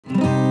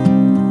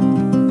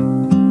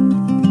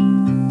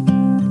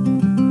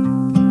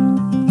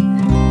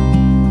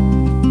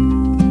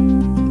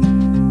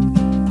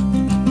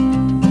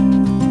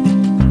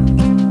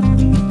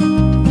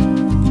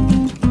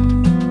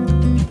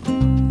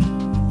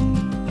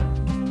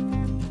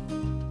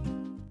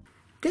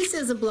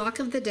is a block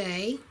of the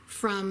day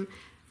from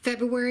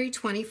February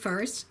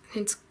 21st.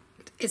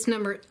 It's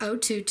number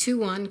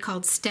 0221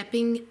 called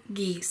Stepping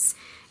Geese,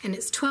 and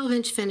it's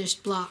 12-inch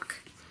finished block.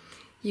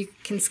 You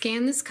can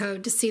scan this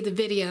code to see the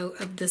video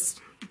of this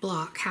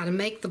block, how to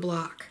make the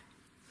block.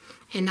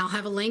 And I'll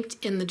have a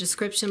link in the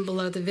description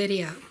below the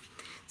video.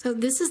 So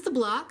this is the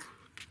block.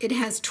 It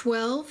has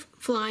 12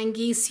 Flying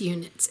Geese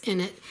units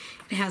in it.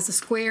 It has a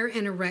square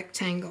and a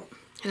rectangle.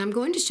 And I'm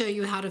going to show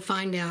you how to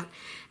find out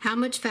how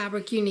much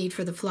fabric you need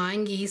for the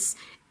Flying Geese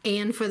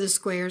and for the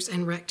squares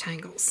and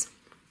rectangles.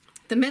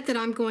 The method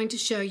I'm going to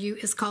show you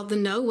is called the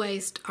no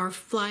waste or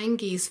Flying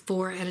Geese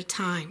 4 at a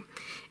time.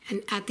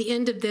 And at the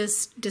end of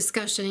this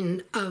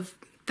discussion of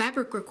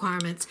fabric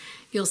requirements,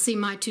 you'll see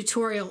my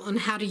tutorial on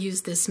how to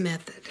use this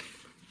method.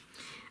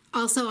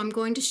 Also, I'm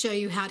going to show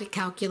you how to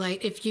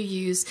calculate if you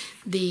use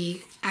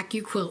the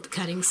ACCUQUILT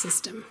cutting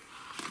system.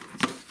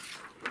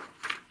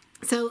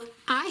 So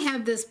I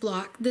have this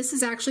block. This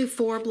is actually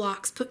 4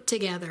 blocks put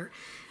together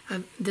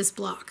of this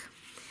block.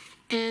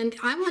 And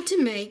I want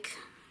to make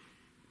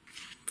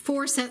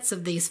 4 sets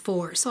of these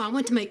 4. So I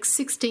want to make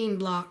 16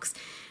 blocks.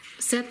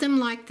 Set them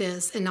like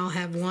this, and I'll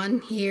have one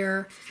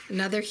here,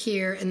 another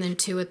here, and then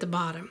 2 at the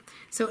bottom.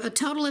 So a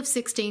total of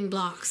 16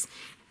 blocks.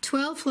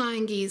 12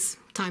 Flying Geese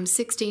times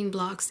 16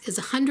 blocks is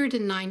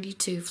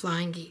 192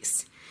 Flying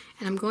Geese.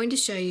 And I'm going to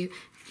show you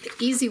the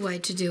easy way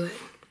to do it.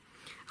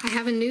 I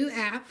have a new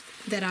app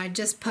that I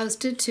just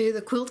posted to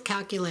the quilt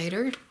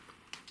calculator.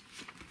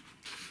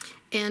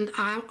 And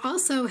I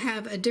also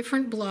have a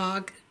different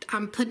blog.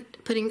 I'm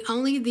putting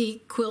only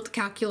the quilt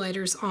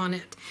calculators on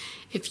it.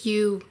 If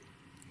you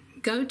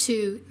go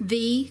to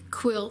the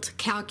quilt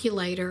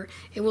calculator,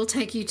 it will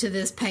take you to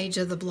this page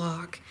of the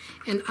blog.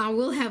 And I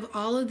will have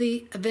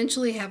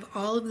eventually have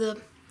all of the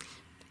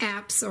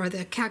apps or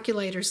the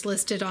calculators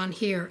listed on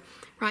here.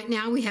 Right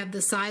now we have the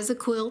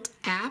ACCUQUILT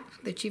app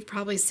that you've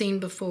probably seen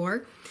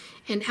before.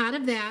 And out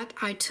of that,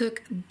 I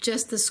took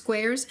just the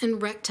squares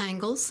and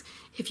rectangles.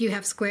 If you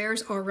have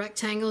squares or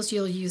rectangles,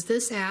 you'll use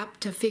this app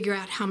to figure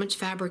out how much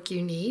fabric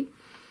you need.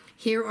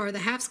 Here are the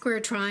half square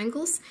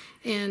triangles,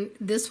 and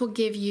this will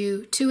give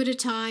you 2 at a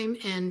time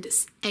and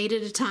 8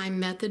 at a time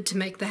method to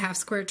make the half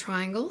square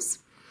triangles.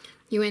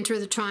 You enter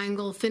the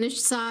triangle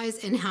finished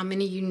size and how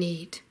many you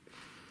need.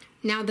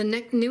 Now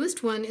the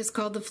newest one is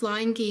called the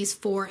Flying Geese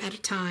 4 at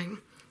a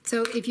time.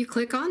 So if you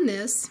click on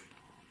this,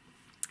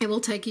 it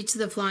will take you to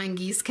the Flying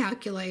Geese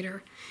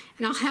calculator.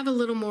 And I'll have a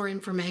little more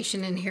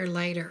information in here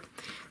later.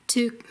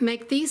 To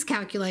make these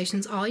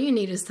calculations, all you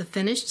need is the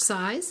finished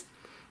size,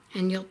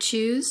 and you'll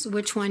choose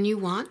which one you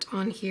want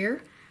on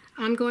here.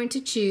 I'm going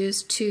to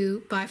choose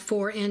 2 by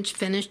 4 inch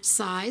finished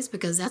size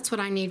because that's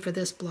what I need for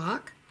this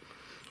block.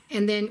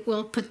 And then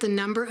we'll put the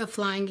number of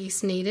Flying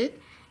Geese needed,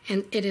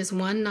 and it is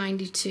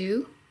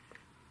 192.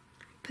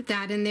 Put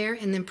that in there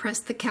and then press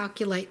the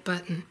calculate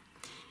button.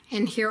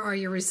 And here are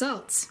your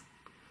results.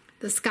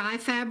 The sky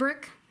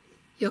fabric,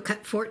 you'll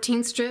cut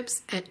 14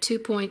 strips at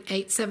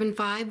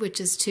 2.875,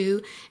 which is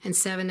 2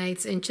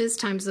 7/8 inches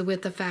times the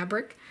width of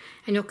fabric.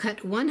 And you'll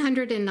cut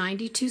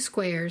 192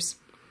 squares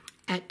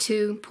at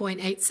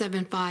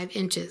 2.875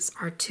 inches,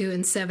 or 2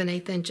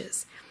 7/8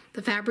 inches.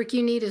 The fabric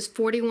you need is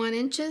 41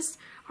 inches,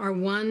 or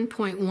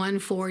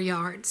 1.14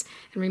 yards.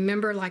 And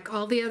remember, like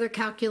all the other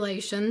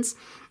calculations,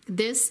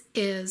 this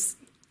is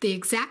the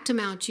exact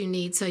amount you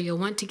need, so you'll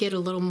want to get a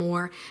little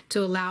more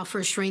to allow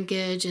for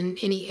shrinkage and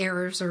any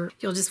errors, or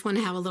you'll just want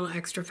to have a little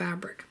extra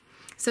fabric.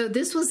 So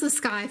this was the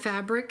sky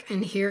fabric,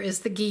 and here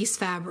is the geese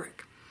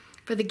fabric.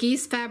 For the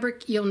geese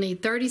fabric, you'll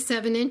need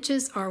 37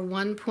 inches or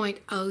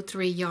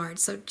 1.03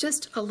 yards, so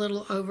just a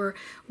little over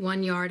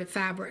 1 yard of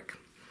fabric.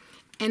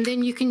 And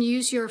then you can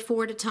use your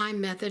 4 at a time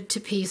method to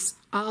piece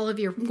all of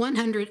your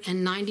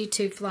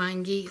 192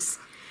 Flying Geese.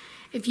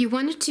 If you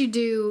wanted to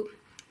do,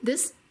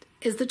 this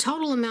is the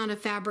total amount of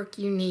fabric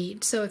you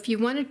need. So if you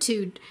wanted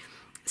to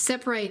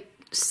separate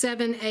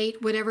 7,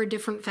 8, whatever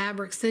different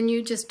fabrics, then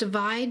you just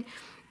divide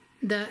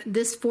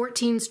this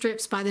 14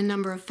 strips by the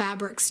number of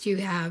fabrics you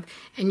have,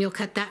 and you'll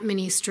cut that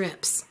many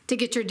strips to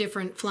get your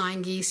different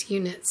Flying Geese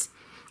units.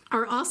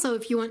 Or also,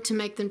 if you want to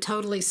make them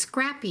totally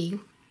scrappy,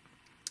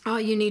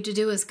 all you need to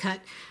do is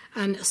cut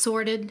an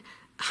assorted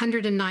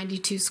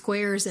 192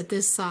 squares at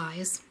this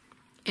size,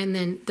 and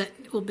then that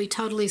will be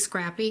totally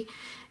scrappy.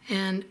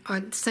 And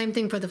same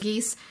thing for the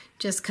geese,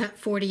 just cut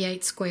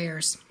 48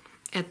 squares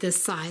at this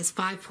size,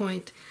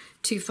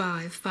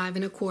 5.25, 5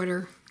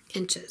 1/4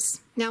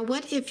 inches. Now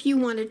what if you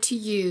wanted to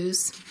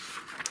use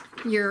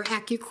your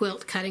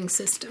ACCUQUILT cutting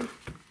system?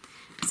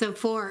 So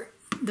for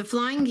the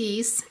Flying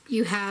Geese,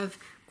 you have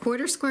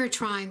 1/4 square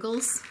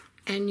triangles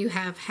and you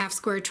have half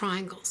square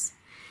triangles.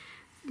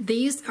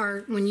 These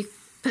are, when you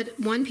put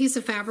one piece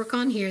of fabric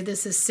on here,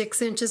 this is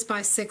 6 inches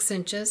by 6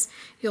 inches,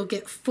 you'll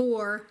get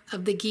 4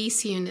 of the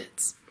geese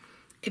units.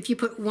 If you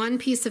put one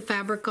piece of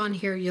fabric on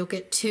here, you'll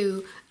get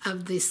 2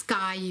 of the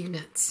sky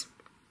units.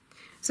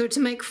 So to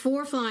make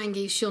 4 Flying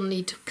Geese, you'll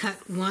need to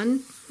cut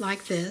 1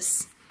 like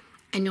this,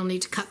 and you'll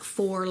need to cut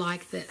 4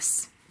 like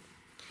this.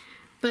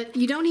 But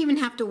you don't even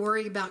have to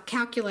worry about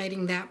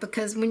calculating that,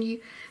 because when you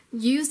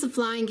use the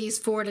Flying Geese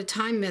 4 at a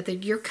time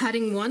method, you're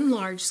cutting one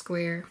large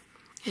square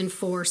and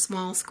 4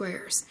 small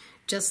squares,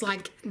 just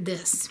like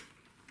this.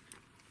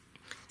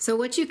 So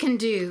what you can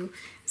do,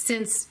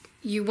 since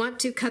you want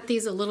to cut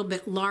these a little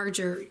bit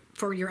larger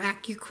for your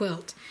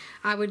ACCUQUILT,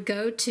 I would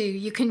go to,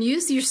 you can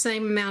use your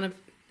same amount of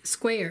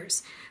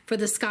squares. For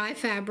the sky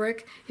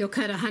fabric, you'll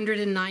cut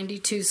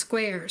 192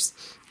 squares,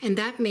 and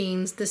that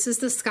means this is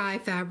the sky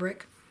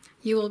fabric.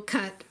 You will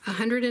cut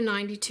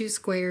 192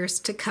 squares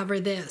to cover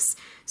this.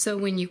 So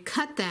when you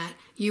cut that,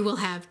 you will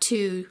have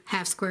 2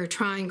 half-square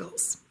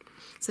triangles.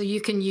 So you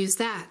can use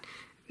that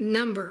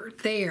number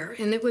there,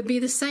 and it would be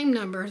the same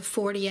number,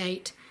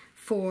 48,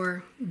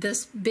 for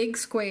this big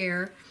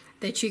square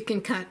that you can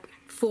cut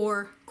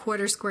 4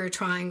 quarter square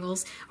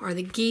triangles, or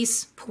the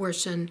geese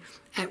portion,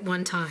 at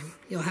one time.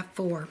 You'll have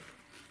 4.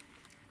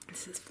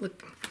 This is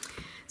flipping.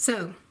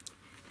 So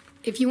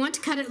if you want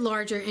to cut it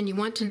larger and you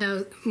want to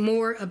know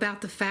more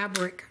about the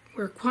fabric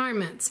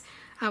requirements,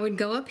 I would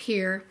go up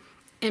here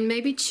and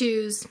maybe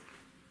choose,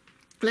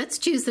 let's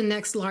choose the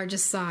next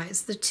largest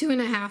size, the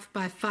 2.5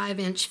 by 5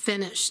 inch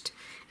finished,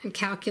 and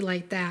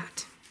calculate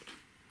that.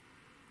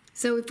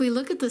 So if we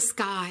look at the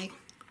sky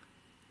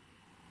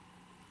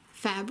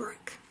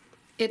fabric,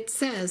 it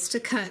says to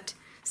cut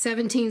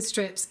 17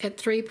 strips at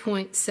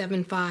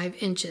 3.75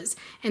 inches,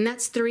 and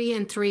that's 3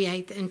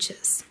 3/8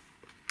 inches.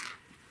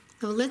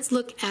 So let's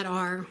look at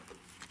our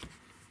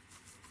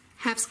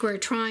half square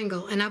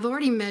triangle, and I've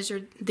already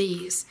measured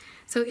these.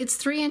 So it's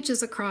 3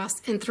 inches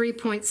across and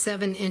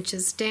 3.7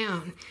 inches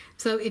down.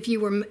 So if you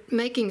were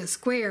making a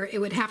square, it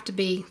would have to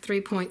be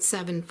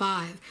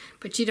 3.75,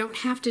 but you don't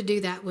have to do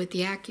that with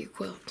the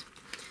ACCUQUILT.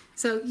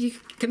 So you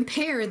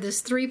compare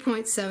this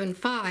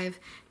 3.75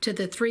 to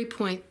the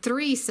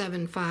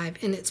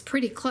 3.375, and it's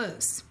pretty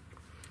close.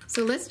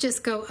 So let's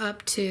just go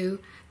up to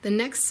the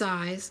next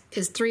size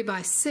is 3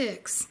 by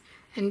 6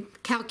 and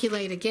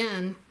calculate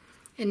again.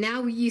 And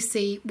now you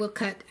see we'll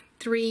cut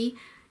 3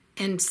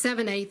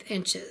 7/8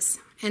 inches,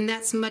 and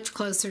that's much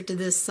closer to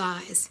this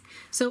size.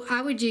 So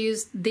I would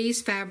use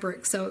these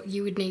fabrics. So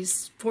you would need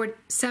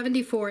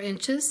 74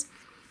 inches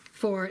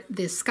for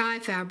the sky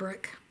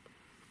fabric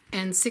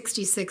and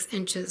 66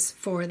 inches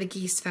for the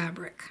geese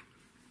fabric.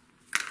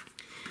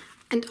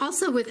 And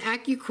also with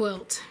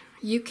ACCUQUILT,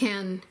 you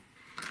can,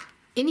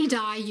 any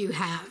die you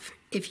have,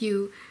 if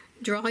you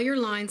draw your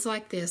lines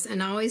like this,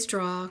 and I always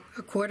draw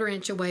a 1/4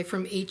 inch away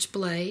from each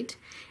blade,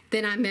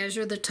 then I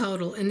measure the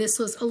total, and this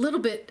was a little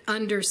bit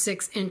under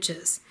 6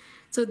 inches.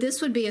 So this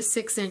would be a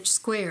 6-inch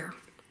square.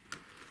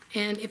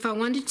 And if I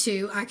wanted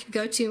to, I could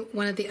go to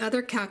one of the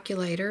other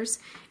calculators.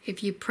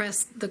 If you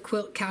press the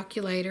quilt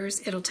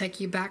calculators, it'll take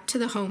you back to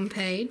the home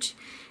page,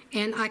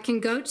 and I can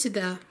go to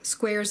the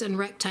Squares and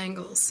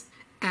Rectangles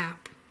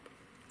app.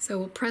 So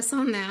we'll press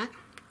on that,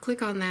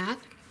 click on that.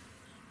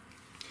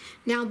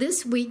 Now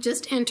this, we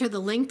just enter the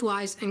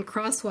lengthwise and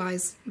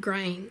crosswise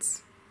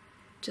grains,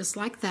 just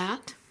like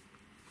that.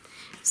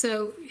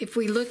 So if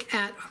we look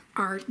at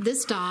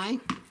this die,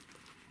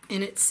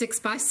 and it's 6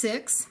 by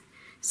 6,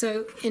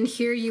 so in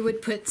here you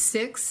would put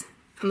 6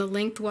 on the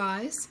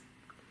lengthwise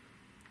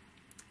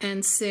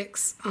and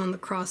 6 on the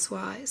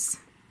crosswise.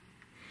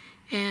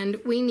 And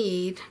we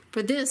need,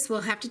 for this,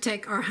 we'll have to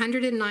take our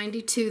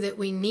 192 that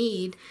we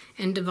need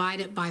and divide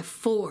it by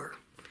 4,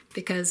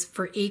 because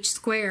for each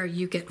square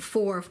you get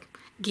 4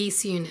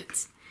 geese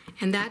units,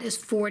 and that is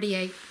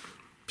 48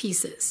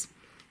 pieces.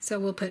 So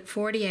we'll put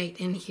 48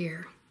 in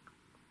here.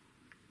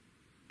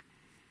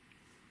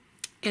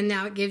 And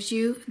now it gives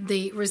you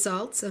the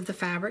results of the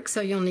fabric.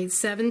 So you'll need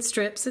 7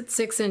 strips at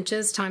 6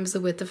 inches times the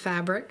width of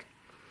fabric,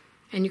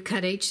 and you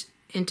cut each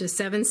into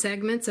 7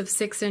 segments of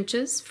 6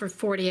 inches for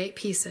 48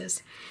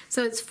 pieces.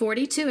 So it's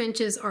 42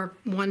 inches or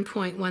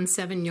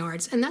 1.17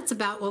 yards, and that's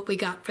about what we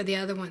got for the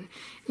other one.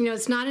 You know,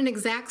 it's not an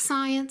exact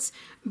science,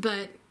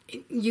 but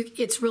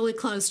it's really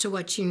close to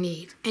what you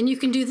need. And you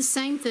can do the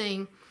same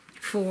thing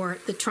for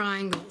the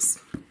triangles.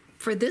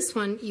 For this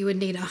one, you would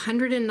need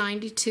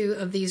 192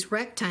 of these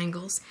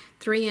rectangles,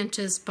 3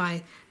 inches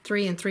by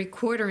 3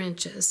 3/4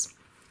 inches.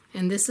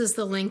 And this is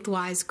the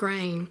lengthwise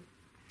grain.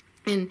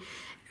 And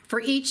for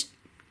each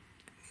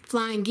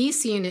Flying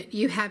Geese unit,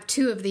 you have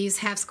 2 of these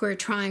half-square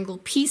triangle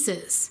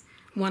pieces,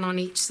 1 on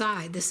each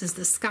side. This is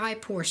the sky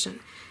portion.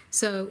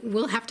 So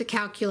we'll have to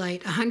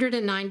calculate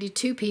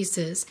 192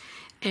 pieces,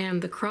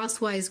 and the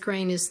crosswise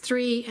grain is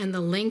 3, and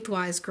the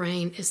lengthwise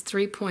grain is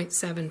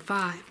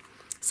 3.75.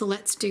 So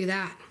let's do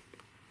that.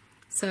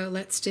 So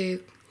let's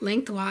do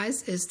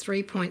lengthwise is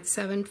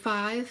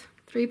 3.75,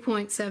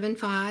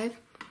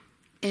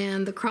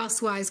 and the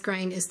crosswise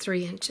grain is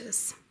 3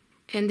 inches.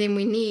 And then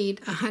we need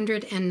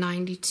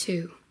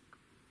 192.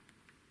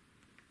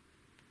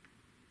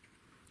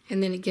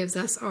 And then it gives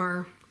us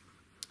our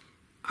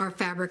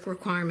fabric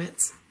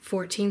requirements.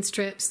 14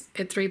 strips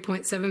at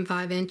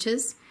 3.75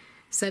 inches,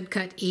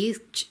 subcut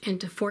each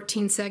into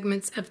 14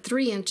 segments of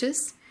 3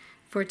 inches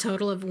for a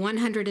total of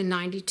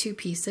 192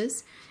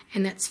 pieces,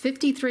 and that's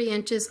 53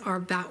 inches or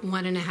about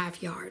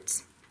 1.5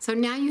 yards. So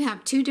now you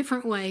have two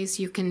different ways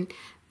you can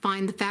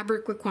find the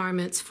fabric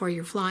requirements for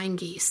your Flying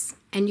Geese.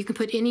 And you can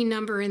put any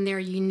number in there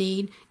you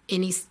need,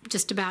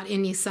 just about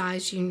any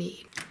size you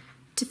need.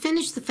 To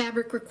finish the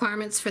fabric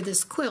requirements for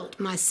this quilt,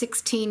 my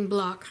 16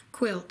 block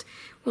quilt,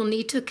 we'll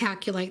need to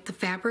calculate the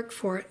fabric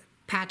for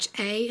patch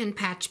A and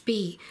patch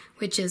B,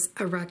 which is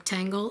a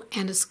rectangle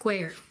and a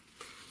square.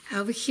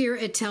 Over here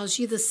it tells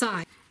you the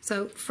size.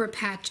 So for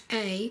patch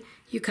A,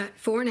 you cut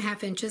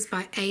 4.5 inches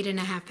by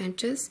 8.5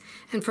 inches,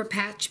 and for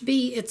patch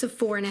B, it's a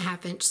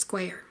 4.5 inch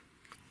square.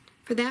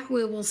 For that,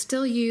 we will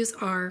still use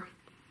our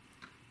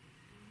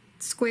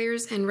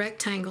squares and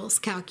rectangles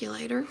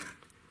calculator,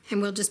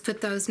 and we'll just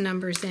put those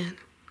numbers in.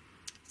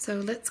 So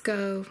let's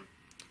go,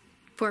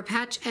 for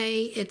patch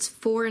A, it's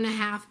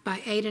 4.5 by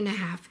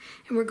 8.5,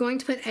 and we're going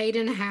to put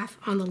 8.5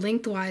 on the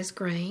lengthwise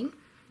grain.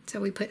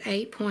 So we put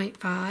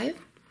 8.5,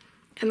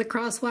 and the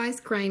crosswise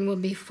grain will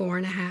be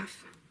 4.5.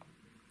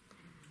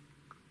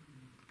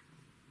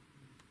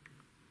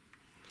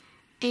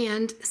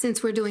 And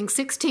since we're doing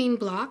 16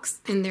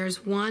 blocks, and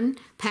there's one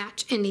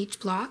patch in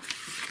each block,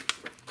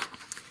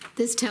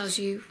 this tells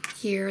you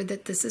here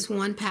that this is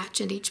one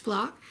patch in each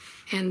block,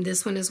 and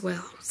this one as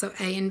well. So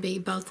A and B,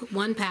 both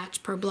one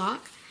patch per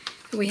block.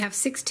 And we have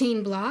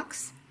 16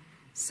 blocks,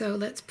 so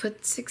let's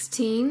put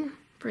 16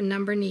 for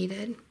number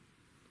needed.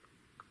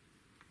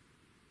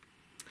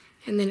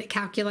 And then it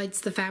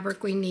calculates the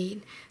fabric we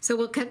need. So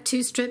we'll cut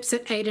 2 strips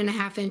at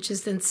 8.5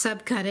 inches, then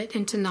subcut it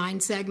into 9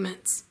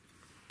 segments.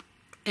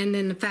 And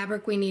then the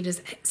fabric we need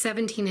is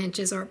 17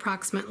 inches, or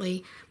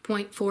approximately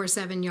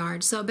 0.47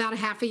 yards. So about a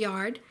half a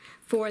yard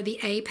for the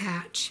A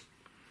patch.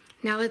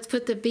 Now let's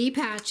put the B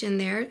patch in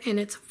there, and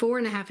it's a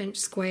 4.5 inch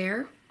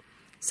square.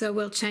 So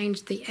we'll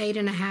change the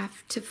 8.5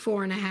 to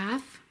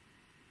 4.5.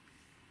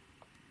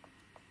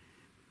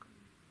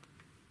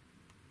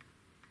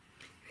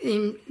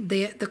 And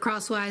the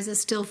crosswise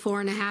is still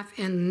 4.5,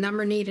 and the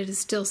number needed is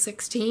still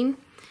 16.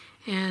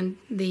 And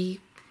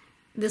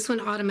this one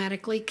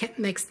automatically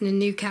makes the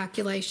new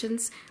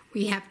calculations.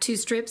 We have 2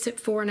 strips at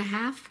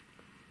 4.5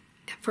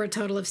 for a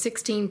total of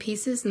 16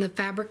 pieces, and the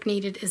fabric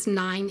needed is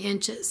 9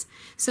 inches.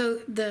 So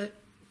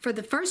for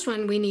the first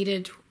one we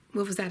needed,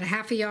 what was that, a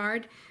half a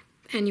yard,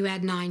 and you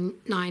add 9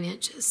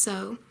 inches.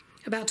 So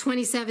about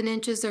 27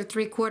 inches or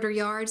 3/4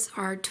 yards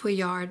are to a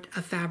yard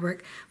of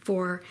fabric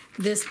for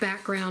this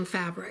background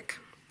fabric.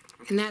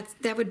 And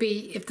that would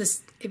be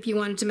if you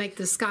wanted to make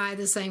the sky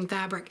the same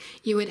fabric,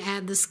 you would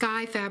add the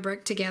sky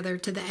fabric together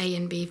to the A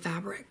and B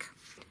fabric.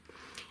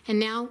 And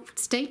now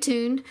stay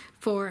tuned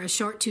for a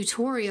short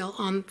tutorial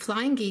on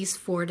Flying Geese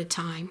 4 at a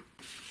time.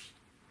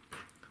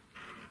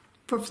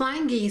 For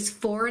Flying Geese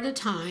 4 at a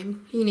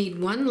time, you need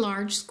 1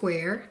 large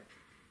square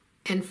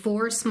and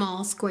 4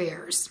 small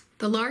squares.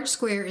 The large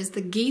square is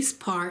the geese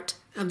part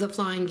of the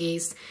Flying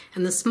Geese,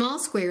 and the small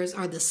squares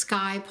are the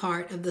sky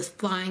part of the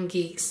Flying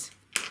Geese.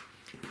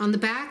 On the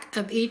back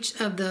of each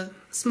of the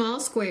small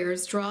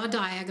squares, draw a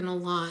diagonal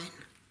line.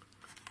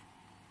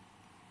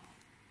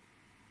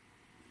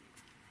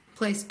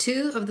 Place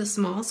 2 of the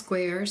small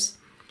squares,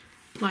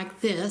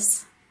 like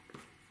this,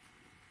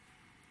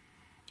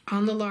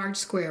 on the large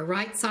square,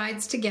 right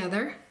sides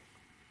together.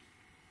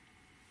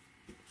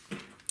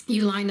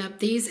 You line up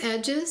these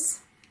edges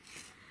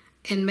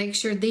and make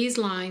sure these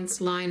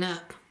lines line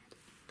up.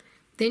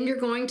 Then you're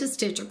going to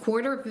stitch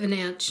 1/4 of an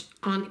inch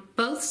on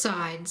both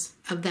sides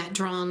of that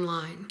drawn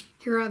line.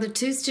 Here are the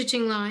 2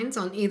 stitching lines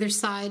on either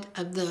side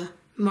of the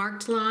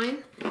marked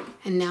line,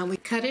 and now we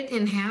cut it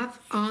in half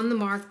on the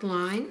marked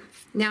line.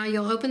 Now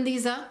you'll open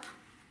these up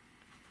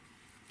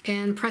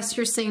and press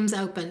your seams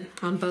open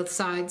on both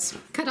sides.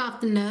 Cut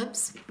off the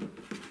nubs.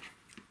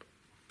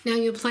 Now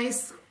you'll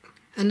place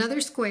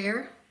another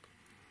square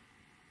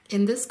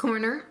in this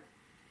corner.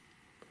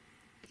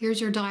 Here's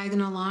your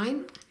diagonal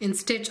line, and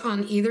stitch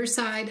on either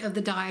side of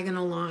the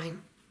diagonal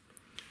line.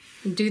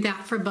 And do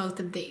that for both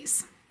of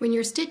these. When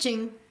you're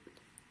stitching,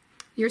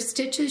 your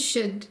stitches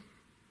should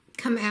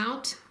come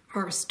out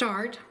or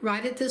start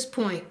right at this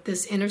point,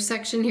 this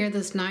intersection here,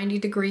 this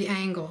 90-degree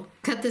angle.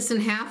 Cut this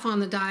in half on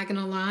the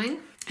diagonal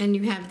line, and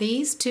you have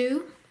these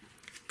 2.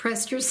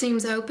 Press your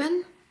seams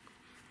open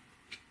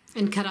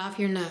and cut off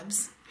your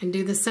nubs. And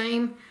do the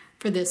same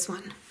for this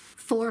one.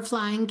 4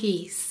 Flying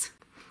Geese.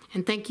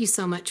 And thank you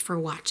so much for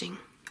watching.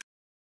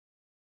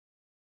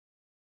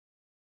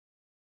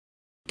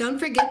 Don't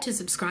forget to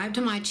subscribe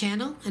to my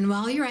channel, and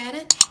while you're at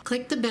it,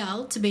 click the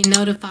bell to be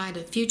notified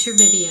of future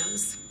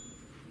videos.